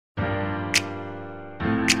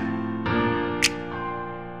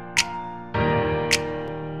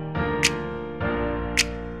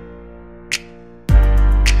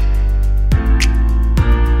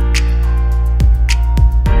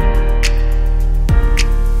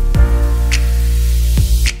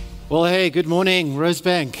Well, hey, good morning,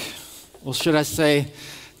 Rosebank. Or should I say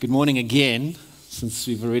good morning again, since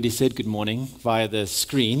we've already said good morning via the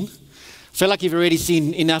screen. I feel like you've already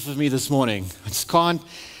seen enough of me this morning. I just can't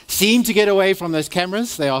seem to get away from those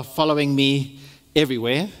cameras. They are following me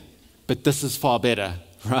everywhere, but this is far better,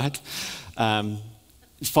 right?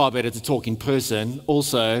 It's far better to talk in person.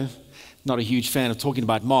 Also, not a huge fan of talking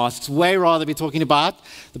about masks. Way rather be talking about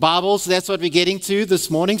the Bible. So that's what we're getting to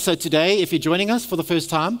this morning. So today, if you're joining us for the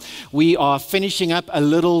first time, we are finishing up a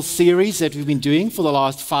little series that we've been doing for the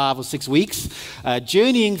last 5 or 6 weeks,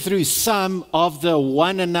 journeying through some of the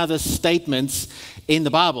one another statements in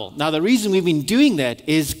the Bible. Now, the reason we've been doing that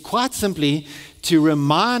is quite simply to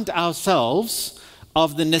remind ourselves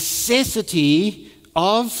of the necessity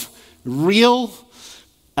of real,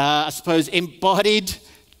 embodied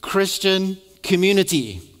Christian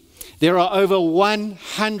community. There are over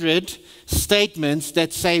 100 statements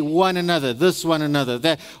that say one another, this one another,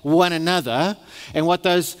 that one another, and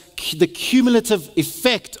the cumulative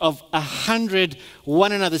effect of 100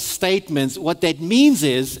 one another statements, what that means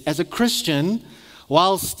is, as a Christian,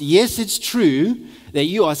 whilst yes, it's true that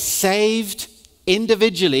you are saved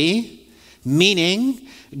individually, meaning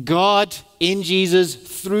God in Jesus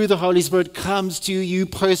through the Holy Spirit comes to you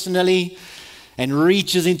personally and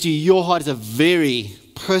reaches into your heart. It's a very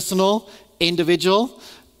personal, individual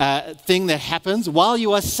thing that happens. While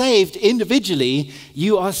you are saved individually,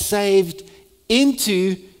 you are saved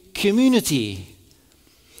into community.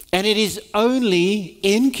 And it is only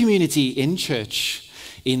in community, in church,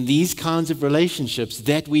 in these kinds of relationships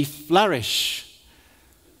that we flourish.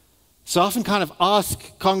 So I often kind of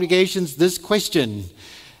ask congregations this question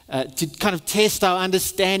to kind of test our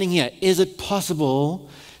understanding here. Is it possible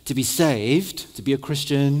to be saved, to be a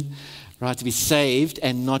Christian, right, to be saved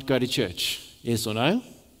and not go to church? Yes or no?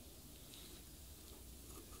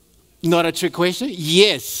 Not a trick question?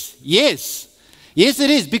 Yes. Yes, it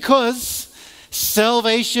is, because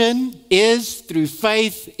salvation is through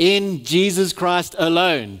faith in Jesus Christ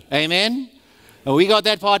alone. Amen? And we got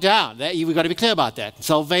that part down. We've got to be clear about that.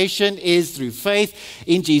 Salvation is through faith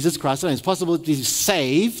in Jesus Christ alone. It's possible to be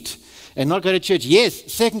saved and not go to church.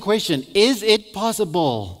 Yes. Second question, is it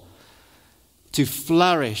possible to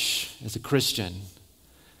flourish as a Christian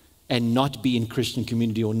and not be in Christian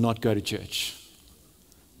community or not go to church?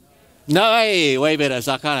 No, hey, way better.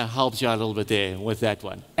 So I kind of helped you out a little bit there with that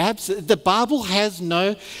one. The Bible has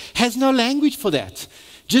no language for that.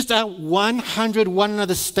 Just our 100 one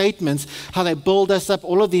another statements, how they build us up,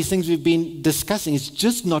 all of these things we've been discussing, it's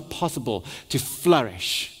just not possible to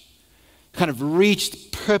flourish. Kind of reach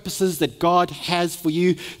purposes that God has for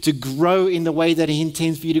you, to grow in the way that He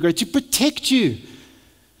intends for you to grow, to protect you,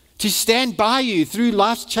 to stand by you through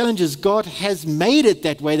life's challenges. God has made it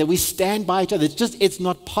that way, that we stand by each other. It's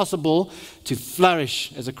not possible to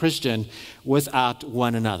flourish as a Christian without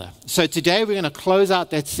one another. So today we're going to close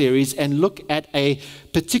out that series and look at a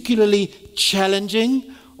particularly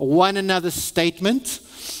challenging one another statement.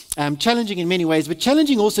 Challenging in many ways, but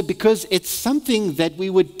challenging also because it's something that we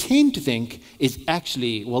would tend to think is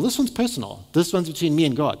actually, well, this one's personal. This one's between me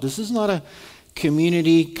and God. This is not a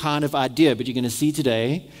community kind of idea, but you're going to see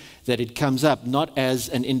today that it comes up not as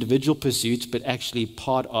an individual pursuit, but actually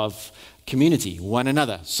part of community, one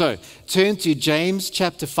another. So turn to James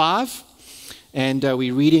chapter 5, and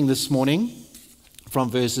we're reading this morning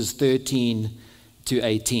from verses 13 to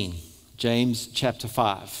 18. James chapter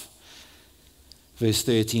 5. Verse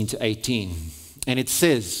 13 to 18. And it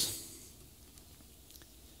says,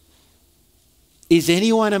 "Is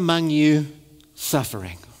anyone among you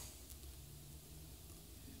suffering?"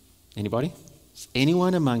 Anybody? Is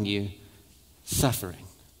anyone among you suffering?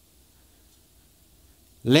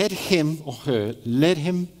 Let him or her, let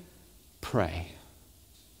him pray.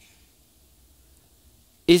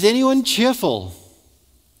 Is anyone cheerful?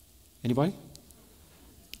 Anybody?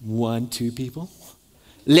 1, 2 people.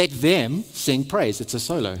 Let them sing praise. It's a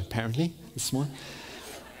solo, apparently, this morning.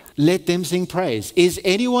 Let them sing praise. Is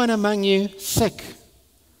anyone among you sick?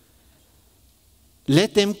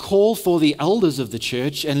 Let them call for the elders of the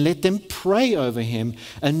church and let them pray over him,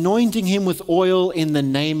 anointing him with oil in the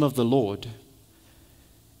name of the Lord.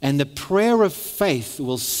 And the prayer of faith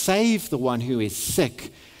will save the one who is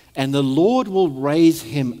sick, and the Lord will raise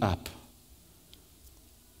him up.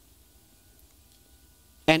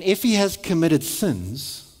 And if he has committed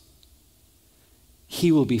sins,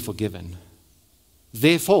 he will be forgiven.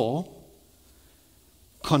 Therefore,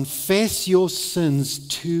 confess your sins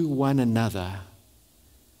to one another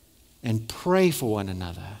and pray for one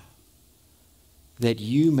another that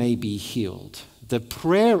you may be healed. The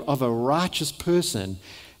prayer of a righteous person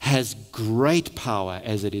has great power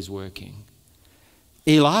as it is working.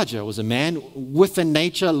 Elijah was a man with a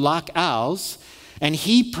nature like ours, and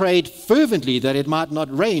he prayed fervently that it might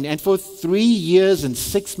not rain. And for 3 years and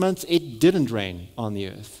 6 months, it didn't rain on the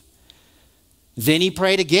earth. Then he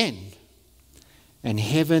prayed again, and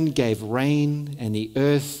heaven gave rain, and the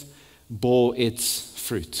earth bore its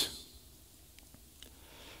fruit.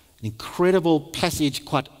 An incredible passage,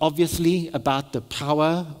 quite obviously, about the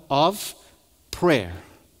power of prayer.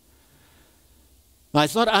 Now,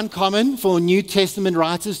 it's not uncommon for New Testament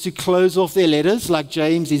writers to close off their letters, like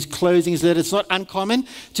James is closing his letter. It's not uncommon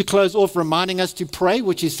to close off reminding us to pray,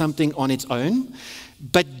 which is something on its own.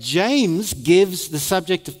 But James gives the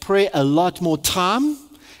subject of prayer a lot more time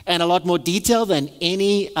and a lot more detail than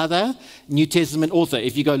any other New Testament author.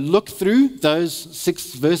 If you go look through those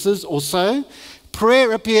 6 verses or so,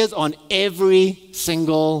 prayer appears on every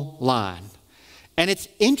single line. And it's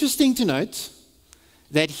interesting to note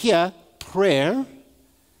that here, prayer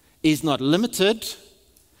is not limited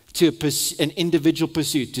to an individual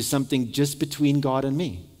pursuit, to something just between God and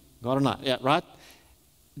me, God and I, yeah, right?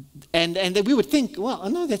 And that we would think, well, I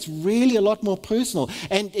know that's really a lot more personal.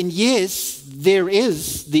 And yes, there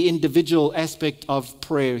is the individual aspect of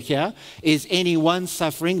prayer here. Is anyone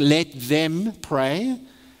suffering? Let them pray.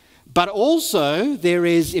 But also there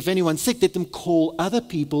is, if anyone's sick, let them call other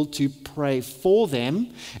people to pray for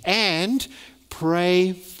them and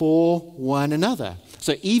pray for one another.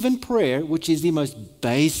 So even prayer, which is the most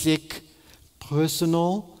basic,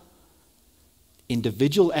 personal,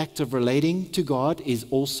 individual act of relating to God, is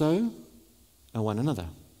also a one another.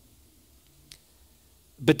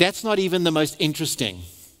 But that's not even the most interesting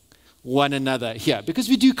one another here, because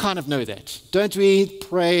we do kind of know that, don't we?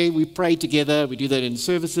 We pray together. We do that in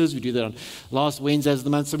services. We do that on last Wednesdays of the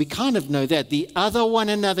month. So we kind of know that. The other one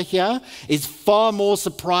another here is far more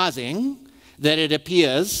surprising that it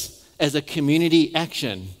appears as a community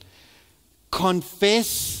action.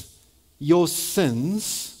 Confess your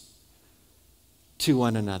sins to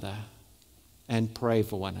one another and pray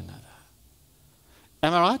for one another.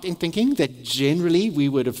 Am I right in thinking that generally we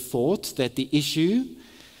would have thought that the issue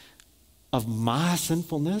of my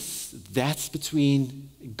sinfulness, that's between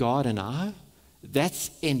God and I, that's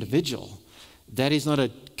individual. That is not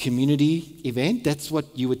a community event. That's what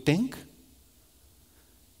you would think.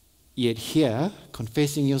 Yet here,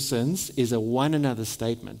 confessing your sins is a one another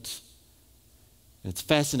statement. It's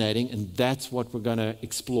fascinating, and that's what we're going to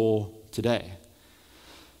explore today.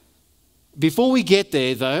 Before we get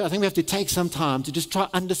there, though, I think we have to take some time to just try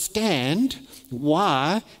to understand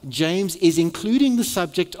why James is including the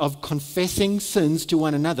subject of confessing sins to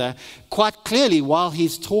one another quite clearly while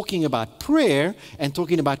he's talking about prayer and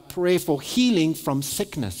talking about prayer for healing from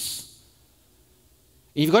sickness.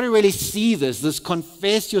 You've got to really see this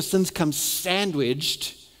confess your sins comes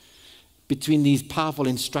sandwiched between these powerful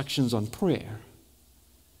instructions on prayer.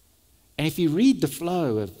 And if you read the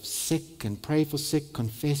flow of sick and pray for sick,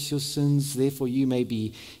 confess your sins, therefore you may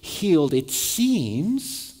be healed, it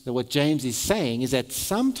seems that what James is saying is that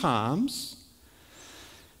sometimes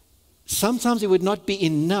it would not be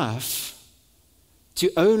enough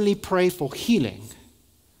to only pray for healing.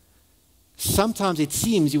 Sometimes it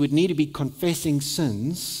seems you would need to be confessing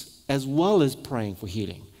sins as well as praying for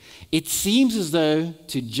healing. It seems as though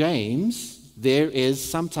to James there is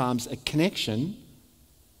sometimes a connection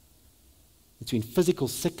between physical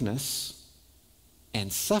sickness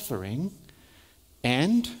and suffering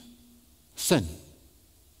and sin.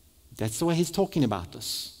 That's the way he's talking about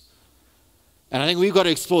this. And I think we've got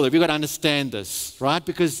to explore that. We've got to understand this, right?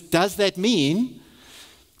 Because does that mean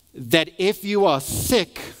that if you are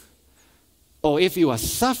sick or if you are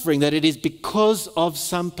suffering, that it is because of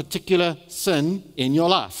some particular sin in your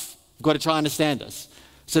life? We've got to try and understand this.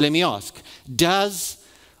 So let me ask, does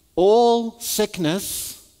all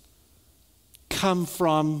sickness come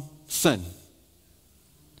from sin?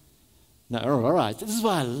 No, all right. This is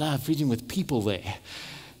why I love preaching with people there.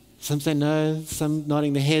 Some say no, some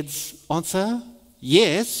nodding their heads. Answer,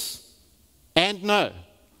 yes and no.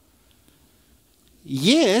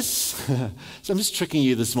 Yes. So I'm just tricking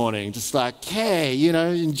you this morning, just like, hey,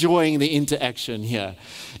 enjoying the interaction here.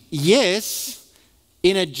 Yes,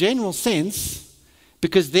 in a general sense,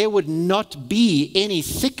 because there would not be any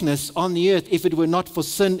sickness on the earth if it were not for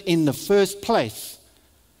sin in the first place.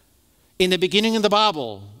 In the beginning of the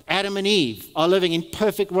Bible, Adam and Eve are living in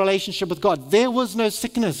perfect relationship with God. There was no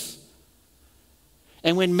sickness.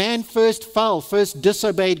 And when man first fell, first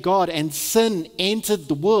disobeyed God, and sin entered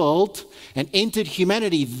the world and entered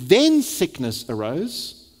humanity, then sickness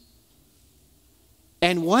arose.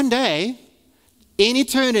 And one day, in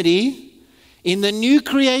eternity, In the new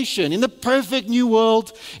creation, in the perfect new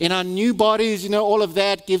world, in our new bodies, all of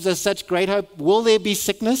that gives us such great hope. Will there be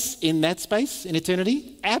sickness in that space, in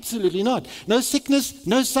eternity? Absolutely not. No sickness,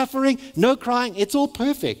 no suffering, no crying. It's all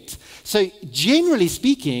perfect. So generally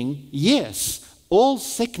speaking, yes, all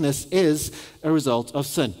sickness is a result of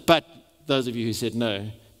sin. But those of you who said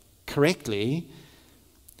no correctly,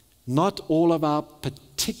 not all of our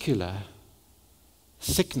particular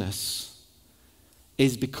sickness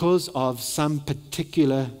is because of some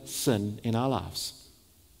particular sin in our lives.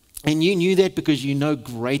 And you knew that because you know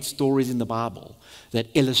great stories in the Bible that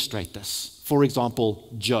illustrate this. For example,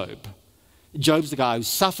 Job. Job's the guy who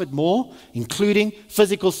suffered more, including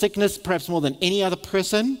physical sickness, perhaps more than any other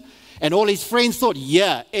person. And all his friends thought,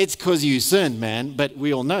 yeah, it's because you sinned, man. But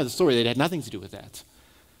we all know the story that it had nothing to do with that.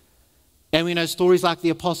 And we know stories like the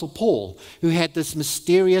Apostle Paul, who had this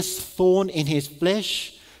mysterious thorn in his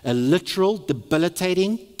flesh, a literal,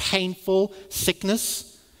 debilitating, painful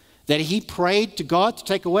sickness that he prayed to God to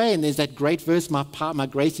take away. And there's that great verse, my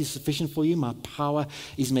grace is sufficient for you. My power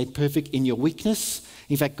is made perfect in your weakness.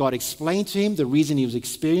 In fact, God explained to him the reason he was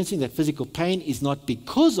experiencing that physical pain is not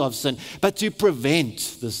because of sin, but to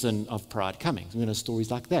prevent the sin of pride coming. We know stories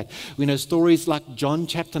like that. We know stories like John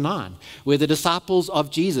chapter 9, where the disciples of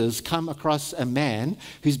Jesus come across a man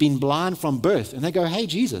who's been blind from birth. And they go, hey,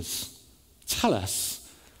 Jesus, tell us.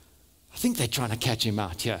 I think they're trying to catch him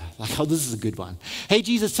out here. Like, oh, this is a good one. Hey,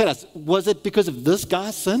 Jesus, tell us, was it because of this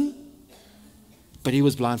guy's sin? But he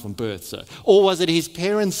was blind from birth, so. Or was it his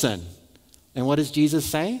parents' sin? And what does Jesus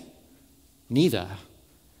say? Neither.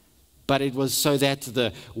 But it was so that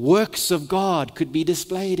the works of God could be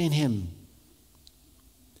displayed in him.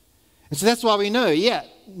 And so that's why we know,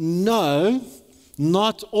 no,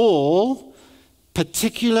 not all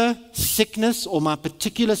particular sickness or my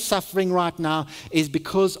particular suffering right now is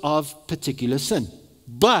because of particular sin.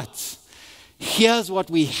 But here's what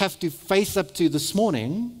we have to face up to this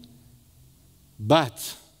morning.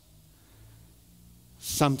 But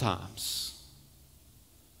sometimes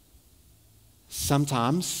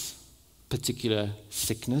particular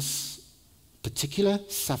sickness, particular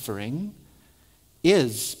suffering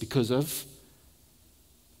is because of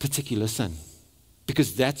particular sin.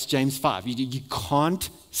 Because that's James 5. You can't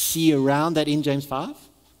see around that in James 5.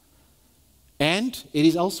 And it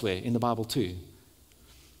is elsewhere in the Bible too.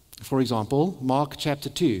 For example, Mark chapter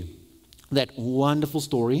 2. That wonderful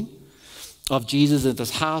story of Jesus at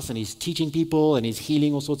this house, and he's teaching people and he's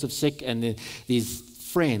healing all sorts of sick. And these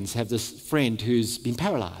friends have this friend who's been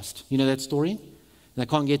paralyzed. You know that story? And they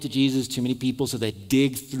can't get to Jesus, too many people, so they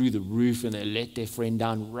dig through the roof and they let their friend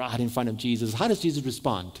down right in front of Jesus. How does Jesus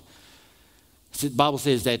respond? The Bible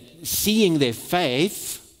says that seeing their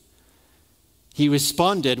faith, he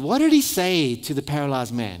responded. What did he say to the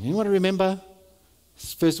paralyzed man? You want to remember?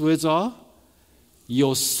 His first words are,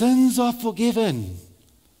 your sins are forgiven.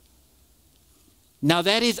 Now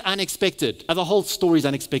that is unexpected. The whole story is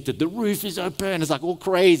unexpected. The roof is open. It's like all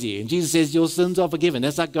crazy. And Jesus says, your sins are forgiven.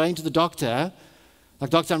 That's like going to the doctor. Like,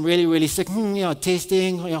 doctor, I'm really, really sick.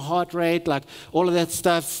 Testing, your heart rate, like all of that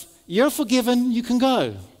stuff. You're forgiven. You can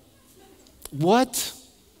go. What?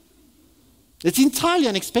 It's entirely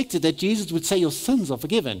unexpected that Jesus would say your sins are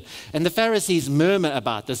forgiven. And the Pharisees murmur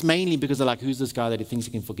about this, mainly because they're like, who's this guy that he thinks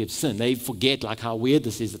he can forgive sin? They forget like how weird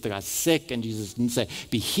this is that the guy's sick and Jesus didn't say,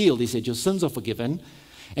 be healed. He said, your sins are forgiven.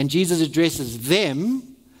 And Jesus addresses them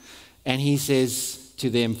and he says to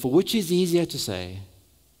them, for which is easier to say,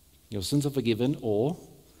 your sins are forgiven, or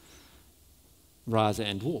rise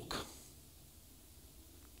and walk?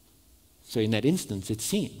 So in that instance, it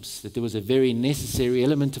seems that there was a very necessary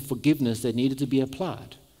element of forgiveness that needed to be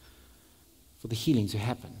applied for the healing to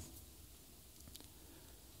happen.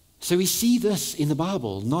 So we see this in the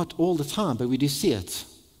Bible, not all the time, but we do see it.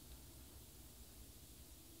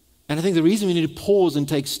 And I think the reason we need to pause and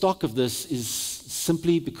take stock of this is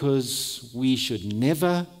simply because we should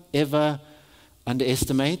never, ever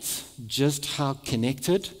underestimate just how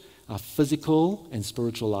connected our physical and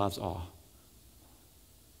spiritual lives are.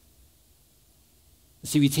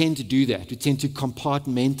 See, we tend to do that. We tend to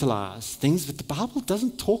compartmentalize things, but the Bible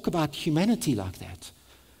doesn't talk about humanity like that.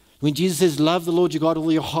 When Jesus says, love the Lord your God with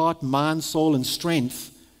all your heart, mind, soul, and strength,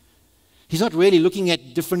 he's not really looking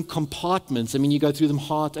at different compartments. I mean, you go through them,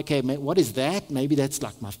 heart, okay, what is that? Maybe that's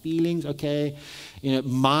like my feelings, okay.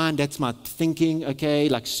 Mind, that's my thinking, okay.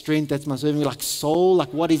 Like strength, that's my serving. Like soul,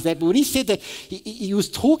 like what is that? But when he said that, he was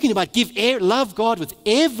talking about love God with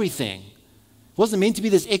everything. It wasn't meant to be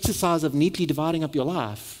this exercise of neatly dividing up your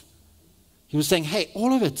life. He was saying, hey,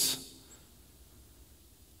 all of it,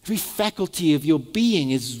 every faculty of your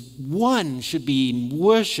being should be in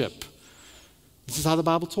worship. This is how the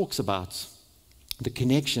Bible talks about the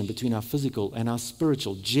connection between our physical and our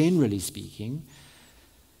spiritual, generally speaking,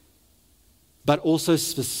 but also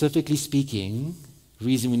specifically speaking, the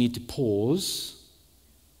reason we need to pause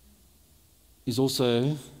is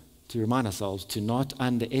also to remind ourselves to not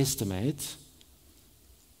underestimate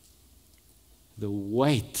the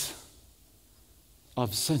weight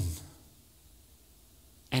of sin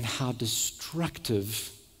and how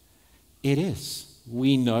destructive it is.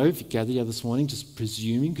 We know, if you gathered here this morning, just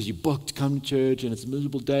presuming, because you booked to come to church and it's a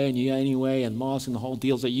miserable day and you're here anyway, and mass and the whole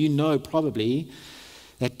deal, so you know probably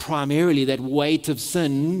that primarily that weight of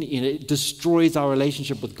sin, it destroys our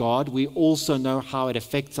relationship with God. We also know how it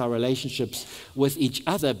affects our relationships with each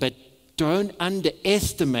other, but don't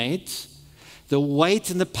underestimate the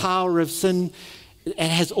weight and the power of sin. It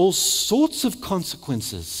has all sorts of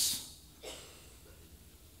consequences.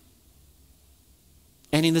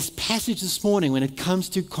 And in this passage this morning, when it comes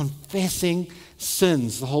to confessing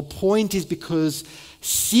sins, the whole point is because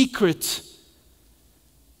secret,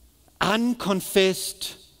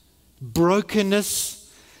 unconfessed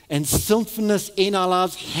brokenness and sinfulness in our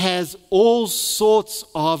lives has all sorts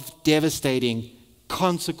of devastating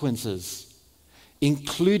consequences,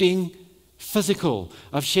 including physical.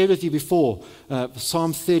 I've shared with you before,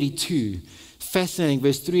 Psalm 32. Fascinating,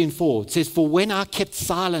 verse 3 and 4. It says, "For when I kept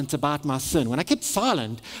silent about my sin," when I kept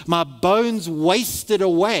silent, "my bones wasted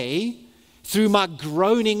away through my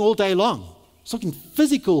groaning all day long." It's talking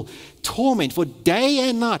physical torment for day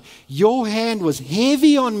and night. "Your hand was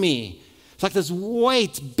heavy on me." It's like this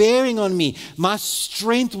weight bearing on me. "My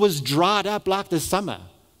strength was dried up like the summer."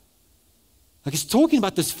 Like it's talking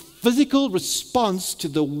about this physical response to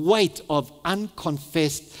the weight of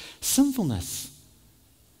unconfessed sinfulness.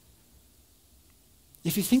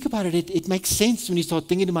 If you think about it, it makes sense when you start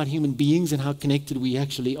thinking about human beings and how connected we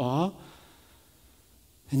actually are.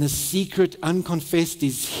 And the secret, unconfessed,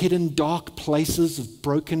 these hidden dark places of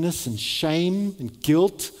brokenness and shame and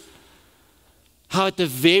guilt. How at the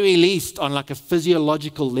very least, on like a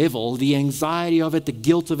physiological level, the anxiety of it, the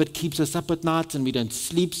guilt of it keeps us up at night and we don't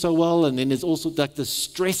sleep so well. And then there's also like the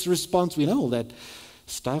stress response. We know all that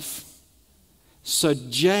stuff. So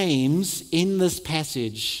James, in this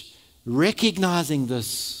passage, recognizing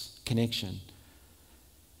this connection,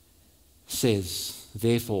 says,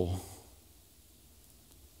 "Therefore,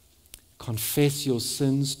 confess your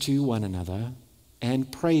sins to one another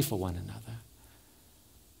and pray for one another,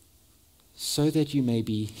 so that you may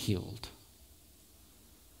be healed."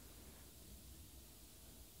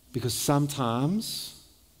 Because sometimes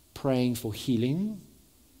praying for healing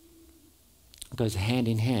goes hand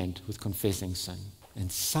in hand with confessing sin.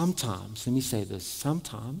 And sometimes, let me say this,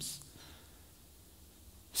 sometimes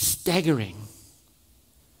staggering,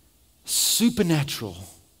 supernatural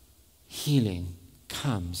healing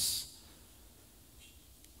comes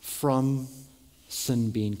from sin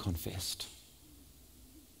being confessed.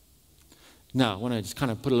 Now, I want to just kind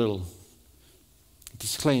of put a little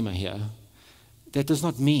disclaimer here. That does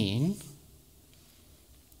not mean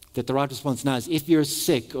that the right response now is if you're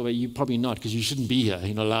sick, or you're probably not because you shouldn't be here,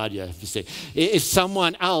 you're not allowed here if you're sick. If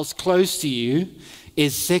someone else close to you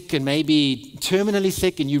is sick and maybe terminally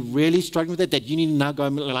sick and you're really struggling with it, that you need to now go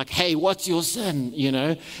and like, "Hey, what's your sin?"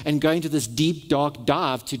 And go into this deep, dark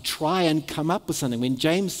dive to try and come up with something. When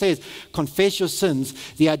James says, confess your sins,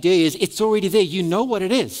 the idea is it's already there. You know what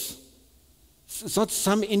it is. It's not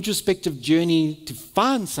some introspective journey to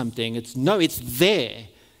find something. It's there.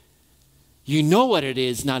 You know what it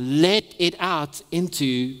is. Now let it out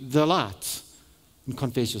into the light. And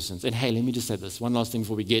confess your sins. And hey, let me just say this. One last thing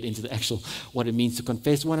before we get into the actual what it means to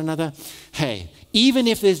confess one another. Hey, even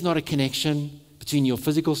if there's not a connection between your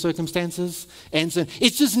physical circumstances and sin,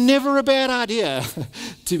 it's just never a bad idea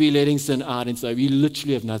to be letting sin out. And so you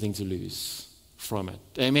literally have nothing to lose from it.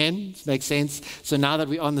 Amen? Makes sense? So now that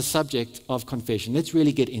we're on the subject of confession, let's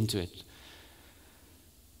really get into it.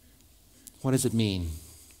 What does it mean?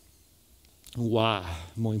 Why,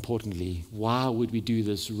 more importantly, why would we do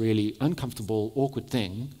this really uncomfortable, awkward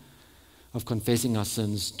thing of confessing our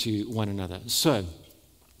sins to one another? So,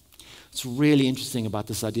 it's really interesting about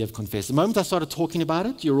this idea of confess. The moment I started talking about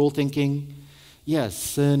it, you're all thinking, yeah,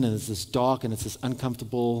 sin, and it's this dark, and it's this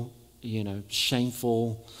uncomfortable,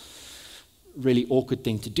 shameful, really awkward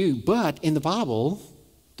thing to do. But in the Bible,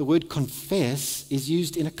 the word confess is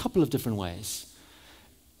used in a couple of different ways.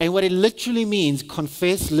 And what it literally means,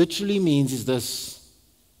 confess literally means is this: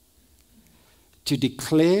 to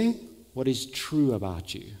declare what is true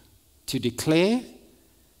about you. To declare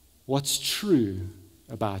what's true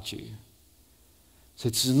about you. So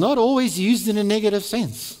it's not always used in a negative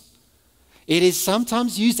sense. It is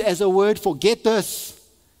sometimes used as a word for, get this,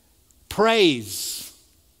 praise.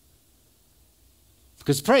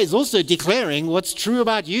 Because prayer is also declaring what's true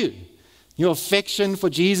about you. Your affection for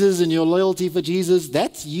Jesus and your loyalty for Jesus,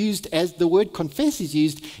 that's used as the word confess is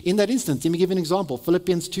used in that instance. Let me give you an example.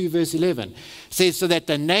 Philippians 2 verse 11 says, so that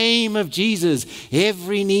the name of Jesus,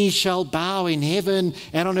 every knee shall bow in heaven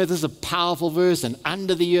and on earth. This is a powerful verse. And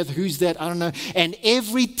under the earth, who's that? I don't know. And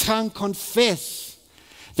every tongue confess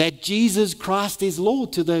that Jesus Christ is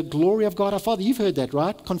Lord to the glory of God our Father. You've heard that,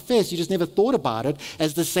 right? Confess. You just never thought about it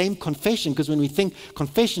as the same confession, because when we think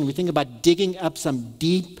confession, we think about digging up some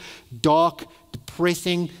deep, dark,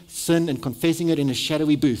 depressing sin and confessing it in a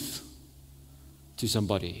shadowy booth to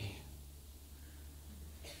somebody.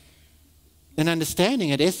 And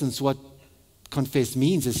understanding, at essence, what confess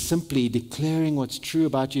means is simply declaring what's true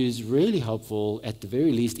about you is really helpful, at the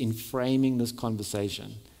very least, in framing this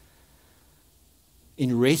conversation,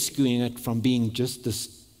 in rescuing it from being just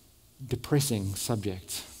this depressing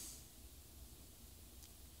subject.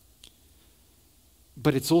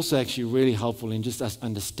 But it's also actually really helpful in just us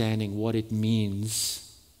understanding what it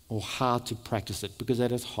means or how to practice it. Because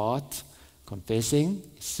at its heart, confessing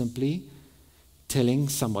is simply telling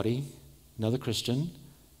somebody, another Christian,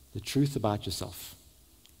 the truth about yourself.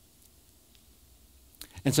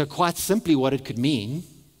 And so quite simply what it could mean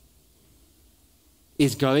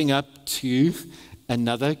is going up to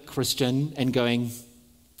another Christian and going,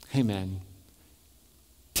 hey man,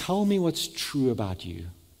 tell me what's true about you.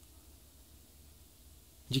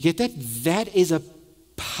 Did you get that? That is a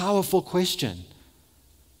powerful question.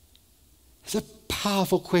 It's a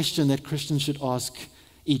powerful question that Christians should ask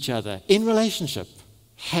each other in relationship.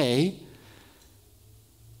 Hey,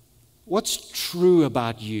 what's true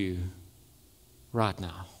about you right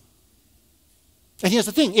now? And here's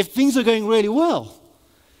the thing, if things are going really well,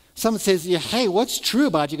 someone says, yeah, hey, what's true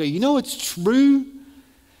about you? You go, you know what's true?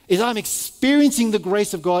 Is I'm experiencing the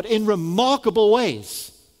grace of God in remarkable ways.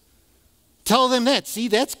 Tell them that. See,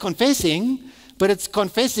 that's confessing, but it's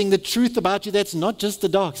confessing the truth about you that's not just the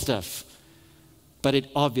dark stuff. But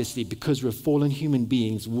it obviously, because we're fallen human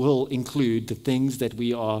beings, will include the things that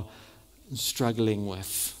we are struggling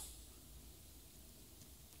with.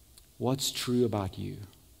 What's true about you?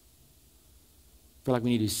 I feel like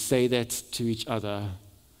we need to say that to each other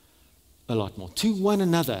a lot more. To one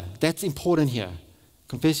another. That's important here.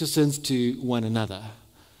 Confess your sins to one another.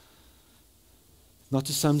 Not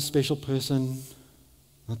to some special person,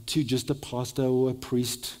 not to just a pastor or a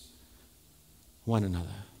priest, one another.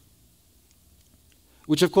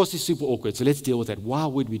 Which of course is super awkward, so let's deal with that. Why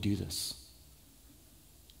would we do this?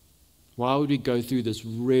 Why would we go through this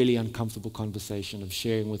really uncomfortable conversation of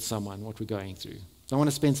sharing with someone what we're going through? So I want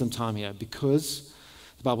to spend some time here because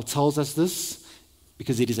the Bible tells us this,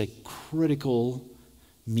 because it is a critical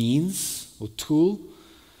means or tool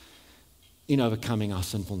in overcoming our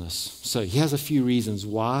sinfulness. So here's a few reasons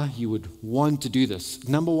why you would want to do this.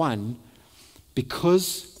 Number one,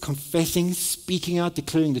 because confessing, speaking out,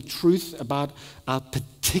 declaring the truth about our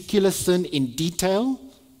particular sin in detail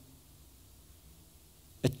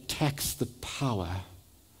attacks the power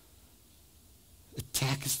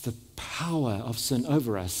of sin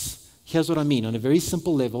over us. Here's what I mean. On a very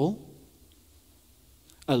simple level,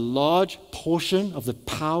 a large portion of the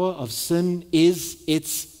power of sin is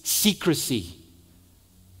its secrecy.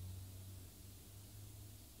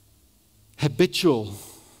 Habitual,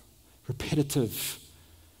 repetitive,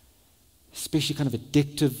 especially kind of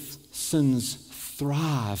addictive sins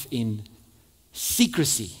thrive in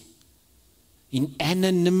secrecy, in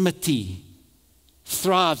anonymity.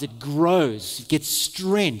 Thrives, it grows, it gets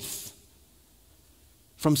strength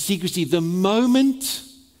from secrecy. The moment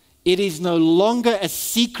it is no longer a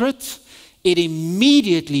secret, it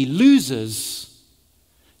immediately loses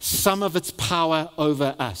some of its power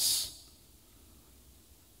over us.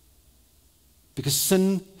 Because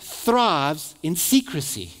sin thrives in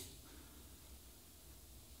secrecy.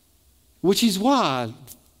 Which is why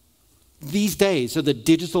these days, so the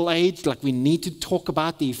digital age, like we need to talk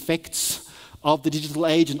about the effects of the digital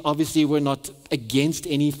age, and obviously we're not against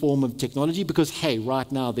any form of technology because, hey,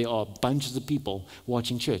 right now there are bunches of people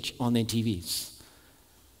watching church on their TVs.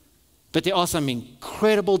 But there are some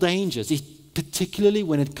incredible dangers, particularly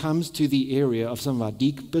when it comes to the area of some of our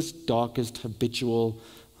deepest, darkest, habitual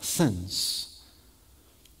sins.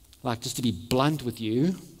 Like, just to be blunt with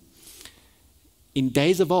you, in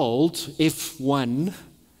days of old, if one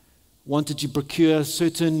wanted to procure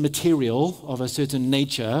certain material of a certain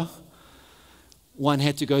nature, one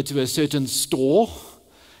had to go to a certain store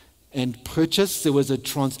and purchase. There was a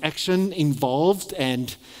transaction involved,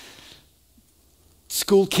 and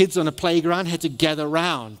school kids on a playground had to gather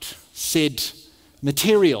around said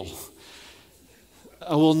material.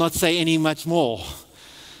 I will not say any much more.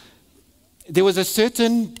 there was a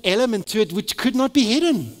certain element to it which could not be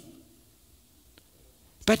hidden.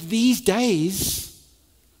 But these days,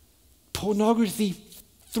 pornography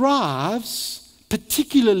thrives,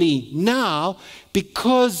 particularly now,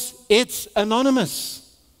 because it's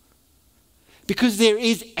anonymous. Because there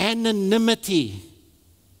is anonymity.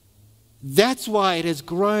 That's why it has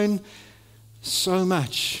grown so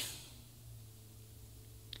much.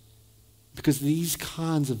 Because these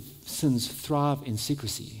kinds of sins thrive in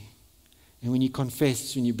secrecy. And when you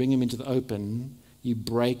confess, when you bring them into the open, you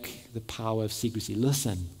break the power of secrecy.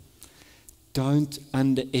 Listen, don't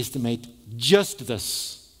underestimate just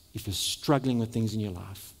this if you're struggling with things in your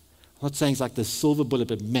life. I'm not saying it's like the silver bullet,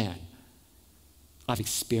 but man, I've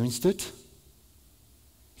experienced it.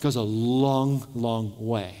 It goes a long, long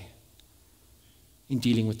way in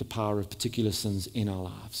dealing with the power of particular sins in our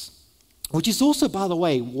lives. Which is also, by the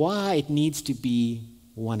way, why it needs to be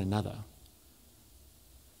one another.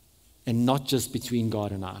 And not just between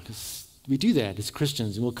God and I. Because we do that as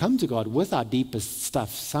Christians. And we'll come to God with our deepest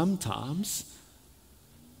stuff sometimes.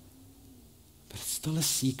 But it's still a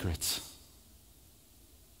secret.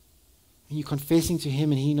 And you're confessing to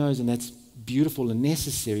Him and He knows, and that's beautiful and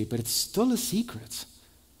necessary, but it's still a secret.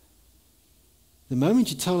 The moment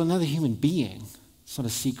you tell another human being, it's not a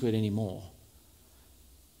secret anymore.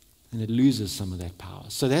 And it loses some of that power.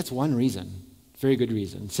 So that's one reason, very good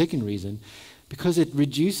reason. Second reason, because it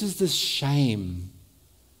reduces the shame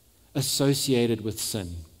associated with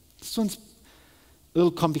sin. This one's a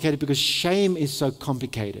little complicated because shame is so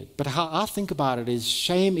complicated. But how I think about it is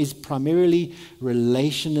shame is primarily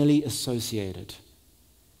relationally associated.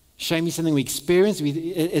 Shame is something we experience.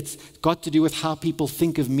 It's got to do with how people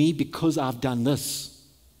think of me because I've done this.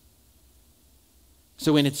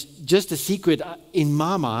 So when it's just a secret, in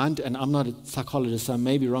my mind, and I'm not a psychologist, so I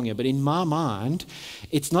may be wrong here, but in my mind,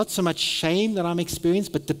 it's not so much shame that I'm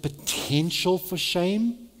experiencing, but the potential for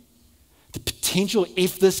shame. The potential,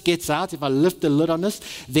 if this gets out, if I lift the lid on this,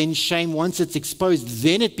 then shame, once it's exposed,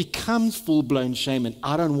 then it becomes full-blown shame, and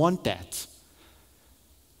I don't want that.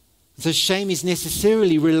 So shame is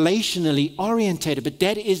necessarily relationally orientated, but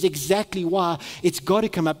that is exactly why it's got to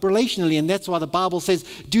come up relationally. And that's why the Bible says,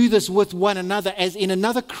 do this with one another, as in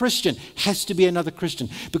another Christian has to be another Christian.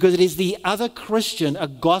 Because it is the other Christian, a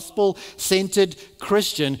gospel-centered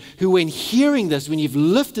Christian, who when hearing this, when you've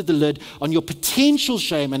lifted the lid on your potential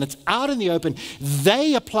shame and it's out in the open,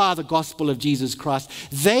 they apply the gospel of Jesus Christ.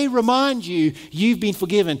 They remind you you've been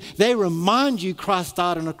forgiven. They remind you Christ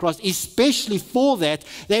died on a cross. Especially for that,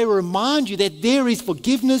 they remind you that there is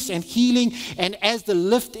forgiveness and healing, and as the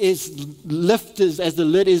lid is lifted, as the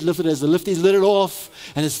lift is lifted off,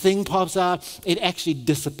 and this thing pops out, it actually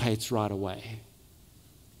dissipates right away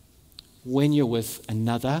when you're with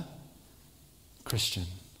another Christian.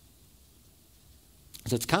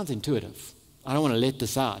 So it's counterintuitive. I don't want to let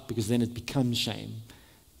this out because then it becomes shame.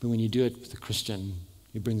 But when you do it with a Christian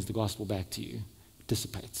who brings the gospel back to you, it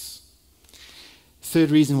dissipates.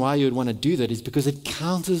 Third reason why you would want to do that is because it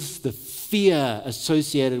counters the fear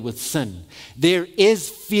associated with sin. There is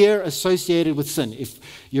fear associated with sin. If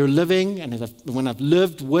you're living, and when I've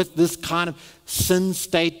lived with this kind of sin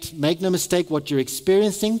state, make no mistake, what you're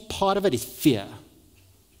experiencing, part of it is fear.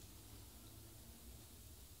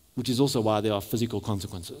 Which is also why there are physical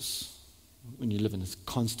consequences when you live in this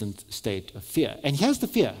constant state of fear. And here's the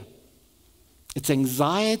fear. It's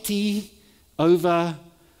anxiety over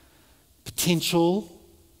potential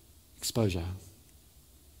exposure.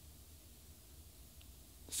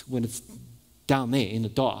 So when it's down there in the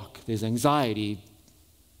dark, there's anxiety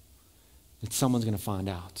that someone's going to find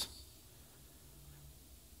out.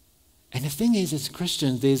 And the thing is, as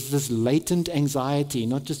Christians, there's this latent anxiety,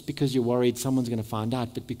 not just because you're worried someone's going to find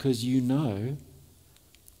out, but because you know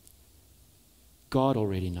God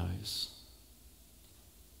already knows.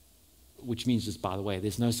 Which means, just by the way,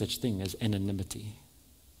 there's no such thing as anonymity.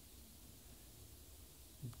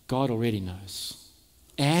 God already knows.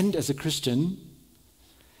 And as a Christian,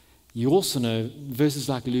 you also know verses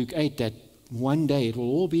like Luke 8 that one day it will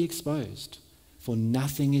all be exposed. For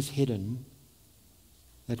nothing is hidden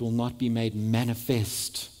that will not be made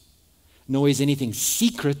manifest, nor is anything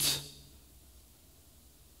secret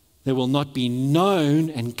that will not be known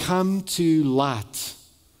and come to light.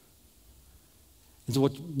 And so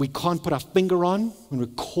what we can't put our finger on when we're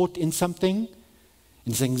caught in something,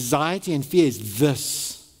 and this anxiety and fear is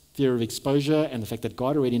this. Fear of exposure and the fact that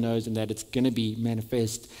God already knows and that it's going to be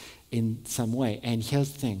manifest in some way. And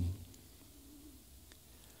here's the thing.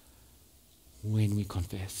 When we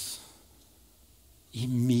confess,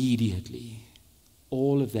 immediately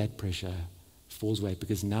all of that pressure falls away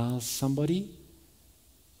because now somebody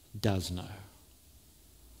does know.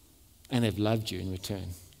 and they've loved you in return.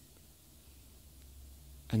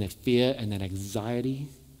 And that fear and that anxiety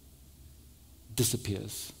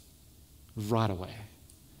disappears right away.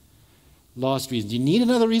 Last reason. Do you need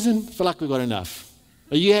another reason? I feel like we've got enough.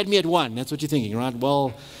 You had me at 1. That's what you're thinking, right?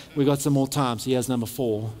 Well, we've got some more time. So here's number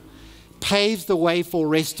 4. Paves the way for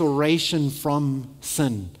restoration from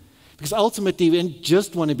sin. Because ultimately, we don't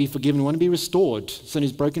just want to be forgiven. We want to be restored. Sin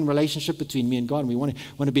is broken relationship between me and God. And we want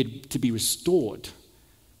to be restored.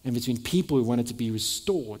 And between people, we want it to be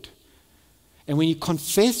restored. And when you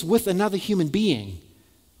confess with another human being,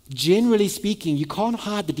 generally speaking, you can't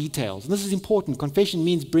hide the details. And this is important. Confession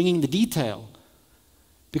means bringing the detail.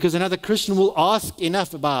 Because another Christian will ask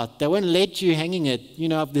enough about. They won't let you hanging it. You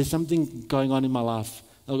know, if there's something going on in my life.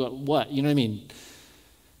 They'll go, what? You know what I mean?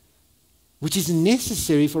 Which is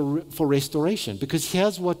necessary for restoration. Because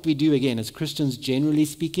here's what we do again, as Christians, generally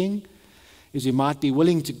speaking, is we might be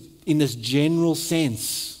willing to, in this general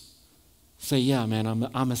sense, say, yeah, man,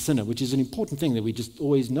 I'm a sinner, which is an important thing that we just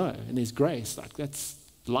always know. And there's grace. Like, that's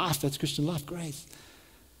life. That's Christian life, grace.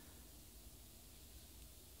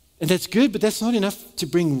 And that's good, but that's not enough to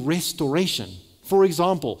bring restoration. For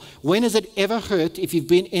example, when has it ever hurt if you've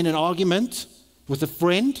been in an argument with a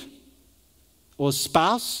friend or a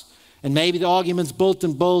spouse, and maybe the argument's built,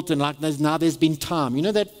 and like now there's been time. You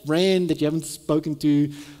know that friend that you haven't spoken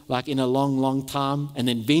to like in a long, long time, and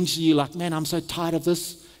then eventually you're like, man, I'm so tired of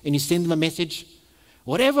this. And you send them a message,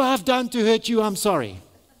 whatever I've done to hurt you, I'm sorry.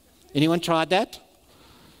 Anyone tried that?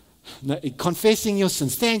 No, confessing your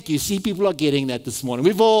sins. Thank you. See, people are getting that this morning.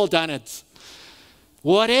 We've all done it.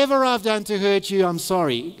 Whatever I've done to hurt you, I'm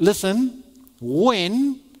sorry. Listen,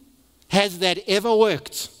 when has that ever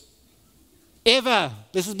worked? Ever.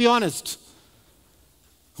 Let's just be honest.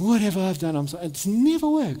 Whatever I've done, I'm sorry. It's never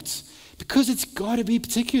worked because it's got to be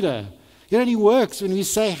particular. It only works when we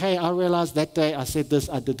say, hey, I realized that day I said this,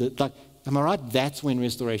 I did it. Like, am I right? That's when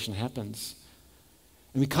restoration happens.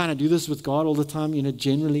 And we kind of do this with God all the time,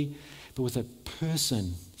 generally. But with a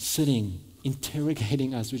person sitting,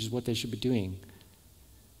 interrogating us, which is what they should be doing,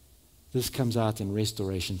 this comes out and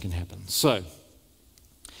restoration can happen. So,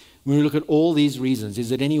 when we look at all these reasons,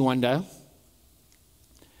 is it any wonder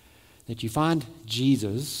that you find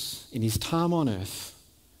Jesus in his time on earth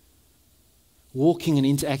walking and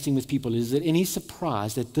interacting with people? Is it any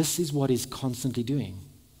surprise that this is what he's constantly doing?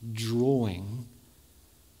 Drawing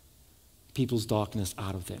people's darkness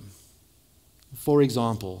out of them. For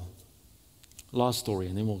example, last story,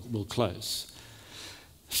 and then we'll close.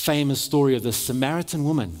 Famous story of the Samaritan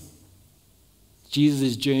woman. Jesus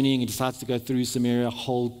is journeying, he decides to go through Samaria, a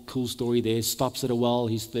whole cool story there, stops at a well,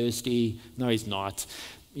 he's thirsty. No, he's not.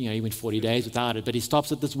 He went 40 days without it, but he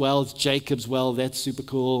stops at this well, it's Jacob's well, that's super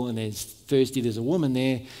cool, and there's thirsty, there's a woman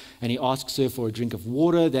there, and he asks her for a drink of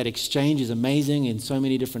water. That exchange is amazing in so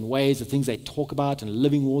many different ways, the things they talk about, and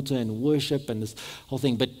living water and worship and this whole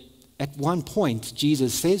thing. But at one point,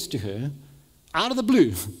 Jesus says to her, out of the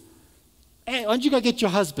blue, hey, why don't you go get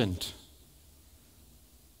your husband?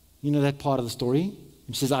 You know that part of the story?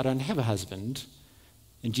 And she says, I don't have a husband.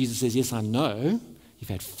 And Jesus says, yes, I know. You've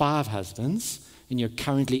had 5 husbands. And you're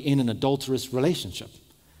currently in an adulterous relationship.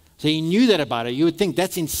 So he knew that about her. You would think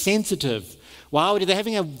that's insensitive. Wow, they're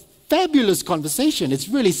having a fabulous conversation. It's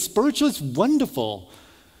really spiritual. It's wonderful.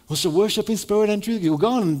 We should worship in spirit and truth. You'll go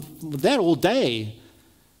on with that all day.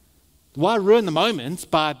 Why ruin the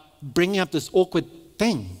moment by bringing up this awkward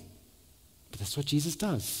thing? But that's what Jesus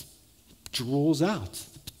does. He draws out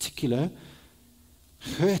the particular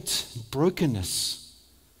hurt, brokenness.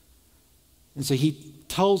 And so he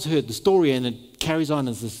tells her the story, and it carries on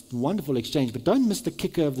as this wonderful exchange. But don't miss the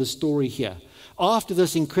kicker of the story here. After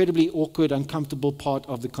this incredibly awkward, uncomfortable part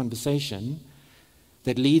of the conversation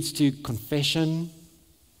that leads to confession,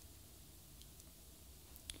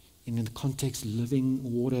 and in the context, living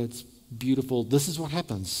water, it's beautiful. This is what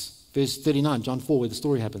happens. Verse 39, John 4, where the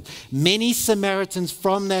story happens. Many Samaritans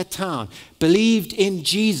from that town believed in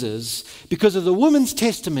Jesus because of the woman's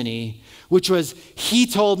testimony, which was, he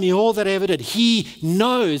told me all that I ever did. He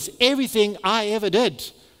knows everything I ever did.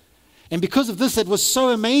 And because of this, it was so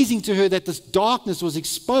amazing to her that this darkness was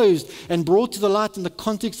exposed and brought to the light in the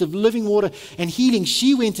context of living water and healing.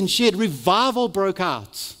 She went and shared. Revival broke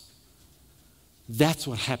out. That's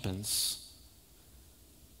what happens.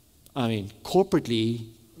 I mean, corporately,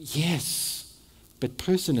 yes. But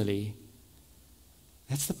personally,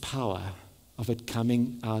 that's the power of it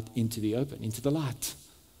coming out into the open, into the light.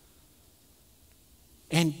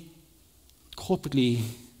 And corporately,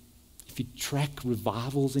 if you track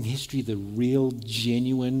revivals in history, the real,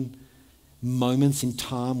 genuine moments in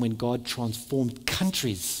time when God transformed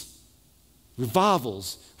countries,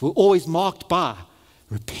 revivals were always marked by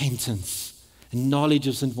repentance, a knowledge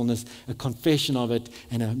of sinfulness, a confession of it,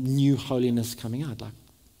 and a new holiness coming out. Like,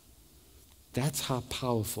 that's how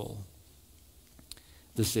powerful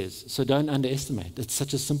this is. So don't underestimate. It's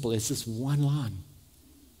such a simple, it's just one line.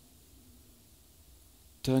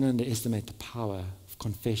 Don't underestimate the power of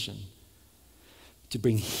confession to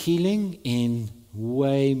bring healing in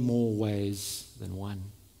way more ways than one.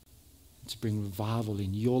 To bring revival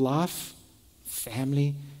in your life,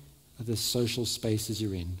 family, the social spaces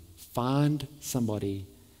you're in. Find somebody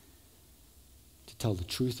to tell the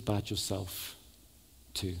truth about yourself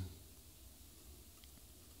to. And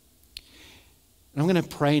I'm going to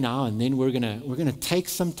pray now, and then we're going to take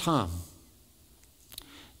some time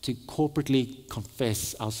to corporately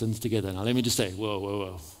confess our sins together. Now, let me just say,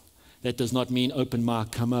 whoa. That does not mean open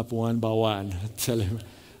mic, come up one by one. Tell him,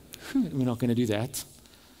 we're not going to do that.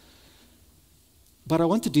 But I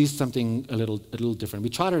want to do something a little different. We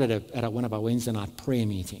tried it at one of our Wednesday night prayer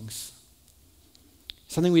meetings.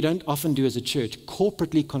 Something we don't often do as a church,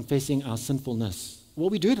 corporately confessing our sinfulness. Well,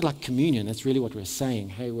 we do it like communion. That's really what we're saying.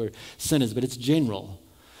 Hey, we're sinners, but it's general.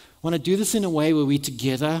 I want to do this in a way where we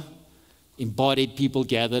together, embodied people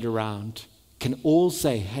gathered around, can all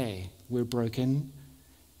say, hey, we're broken.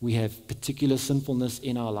 We have particular sinfulness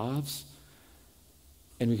in our lives.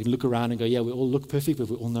 And we can look around and go, yeah, we all look perfect, but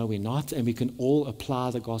we all know we're not. And we can all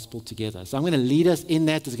apply the gospel together. So I'm going to lead us in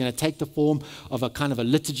that. It's going to take the form of a kind of a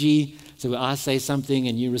liturgy. So where I say something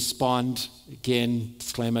and you respond. Again,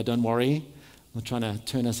 disclaimer, don't worry. I'm not trying to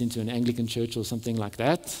turn us into an Anglican church or something like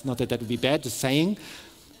that. Not that that would be bad, just saying.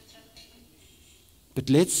 But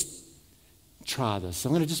let's try this.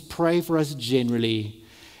 I'm going to just pray for us generally.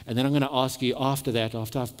 And then I'm going to ask you after that,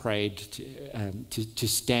 after I've prayed, to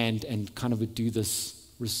stand and kind of do this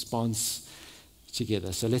response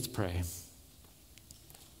together. So let's pray.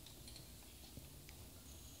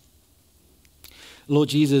 Lord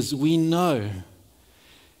Jesus, we know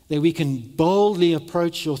that we can boldly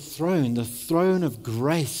approach your throne, the throne of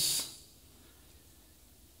grace,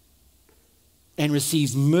 and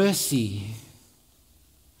receive mercy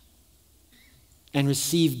and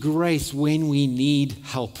receive grace when we need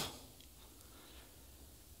help.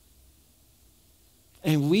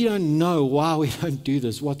 And we don't know why we don't do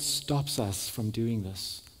this. What stops us from doing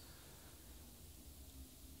this?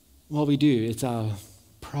 Well, we do. It's our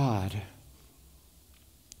pride.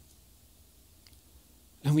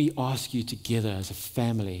 And we ask you together as a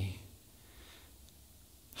family,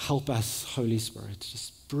 help us, Holy Spirit.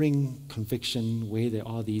 Just bring conviction where there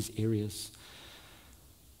are these areas.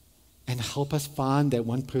 And help us find that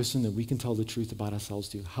one person that we can tell the truth about ourselves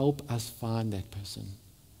to. Help us find that person.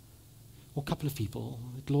 Or a couple of people.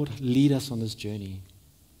 Lord, lead us on this journey.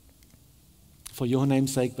 For your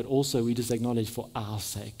name's sake, but also we just acknowledge for our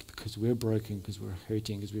sake, because we're broken, because we're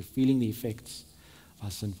hurting, because we're feeling the effects of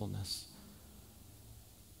our sinfulness.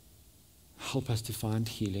 Help us to find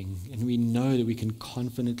healing. And we know that we can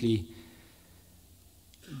confidently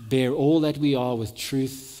bear all that we are with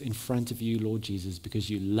truth in front of you, Lord Jesus, because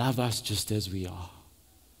you love us just as we are.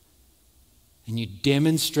 And you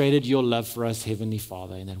demonstrated your love for us, Heavenly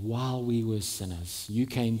Father, in that while we were sinners, you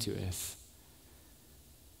came to earth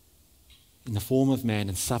in the form of man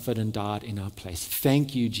and suffered and died in our place.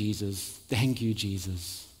 Thank you, Jesus. Thank you,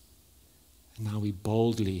 Jesus. And now we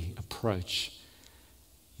boldly approach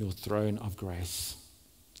your throne of grace.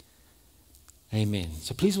 Amen.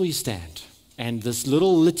 So please will you stand? And this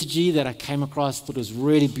little liturgy that I came across thought was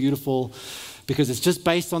really beautiful because it's just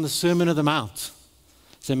based on the Sermon on the Mount.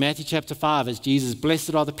 So Matthew chapter 5, as Jesus,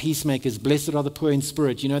 blessed are the peacemakers, blessed are the poor in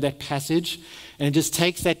spirit. You know that passage? And it just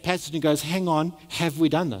takes that passage and goes, hang on, have we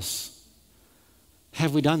done this?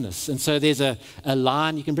 Have we done this? And so there's a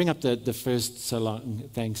line. You can bring up the first so long.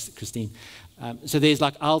 Thanks, Christine. So there's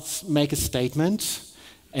like, I'll make a statement.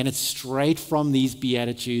 And it's straight from these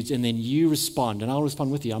Beatitudes, and then you respond, and I'll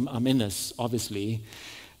respond with you. I'm in this, obviously.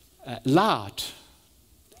 Loud,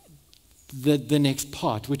 the next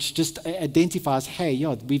part, which just identifies, hey,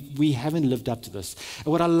 yeah, we haven't lived up to this. And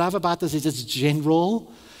what I love about this is it's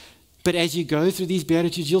general, but as you go through these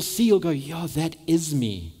Beatitudes, you'll go, yeah, that is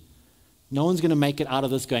me. No one's going to make it out of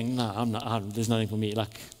this going, no, I'm not, there's nothing for me.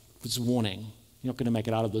 Like, it's a warning. You're not going to make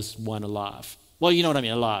it out of this one alive. Well, you know what I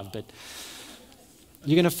mean, alive, but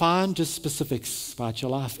you're going to find just specifics about your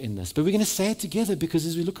life in this. But we're going to say it together because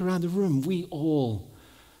as we look around the room, we all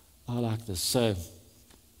are like this. So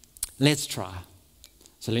let's try.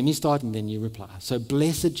 So let me start and then you reply. So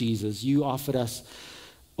blessed Jesus, you offered us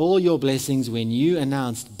all your blessings when you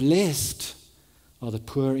announced, blessed are the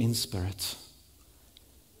poor in spirit.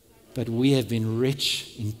 But we have been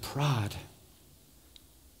rich in pride.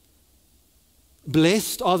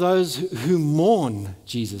 Blessed are those who mourn,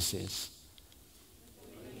 Jesus says,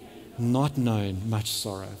 not known much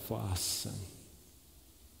sorrow for our sin.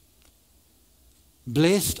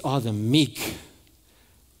 Blessed are the meek,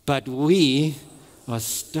 but we are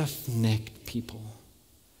stiff-necked people.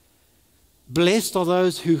 Blessed are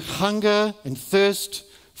those who hunger and thirst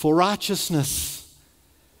for righteousness,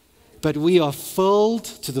 but we are filled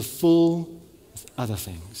to the full with other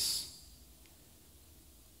things.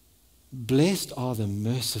 Blessed are the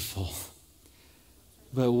merciful,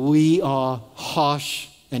 but we are harsh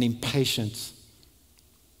and impatient.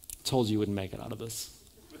 Told you wouldn't make it out of this.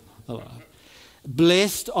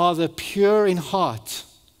 Blessed are the pure in heart,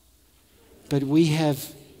 but we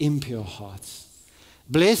have impure hearts.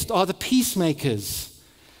 Blessed are the peacemakers,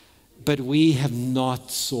 but we have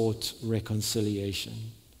not sought reconciliation.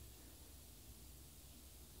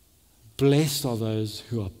 Blessed are those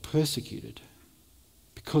who are persecuted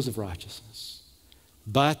because of righteousness.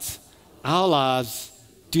 But our lives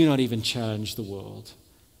do not even challenge the world.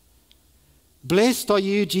 Blessed are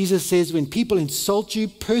you, Jesus says, when people insult you,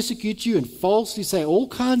 persecute you, and falsely say all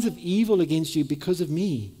kinds of evil against you because of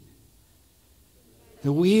me.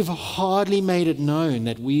 And we've hardly made it known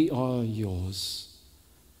that we are yours.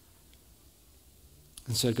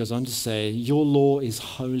 And so it goes on to say, your law is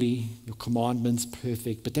holy, your commandments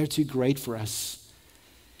perfect, but they're too great for us.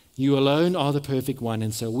 You alone are the perfect one,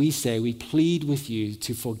 and so we say, we plead with you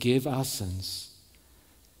to forgive our sins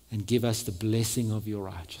and give us the blessing of your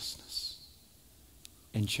righteousness.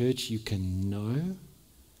 And church, you can know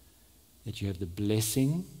that you have the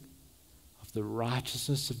blessing of the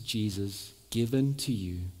righteousness of Jesus given to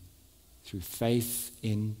you through faith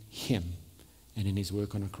in him and in his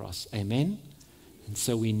work on the cross. Amen? And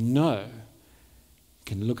so we know,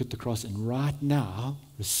 can look at the cross and right now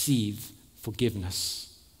receive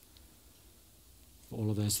forgiveness for all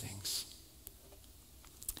of those things.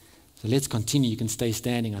 So let's continue. You can stay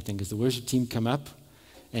standing, I think, as the worship team come up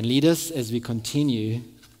and lead us as we continue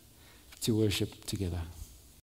to worship together.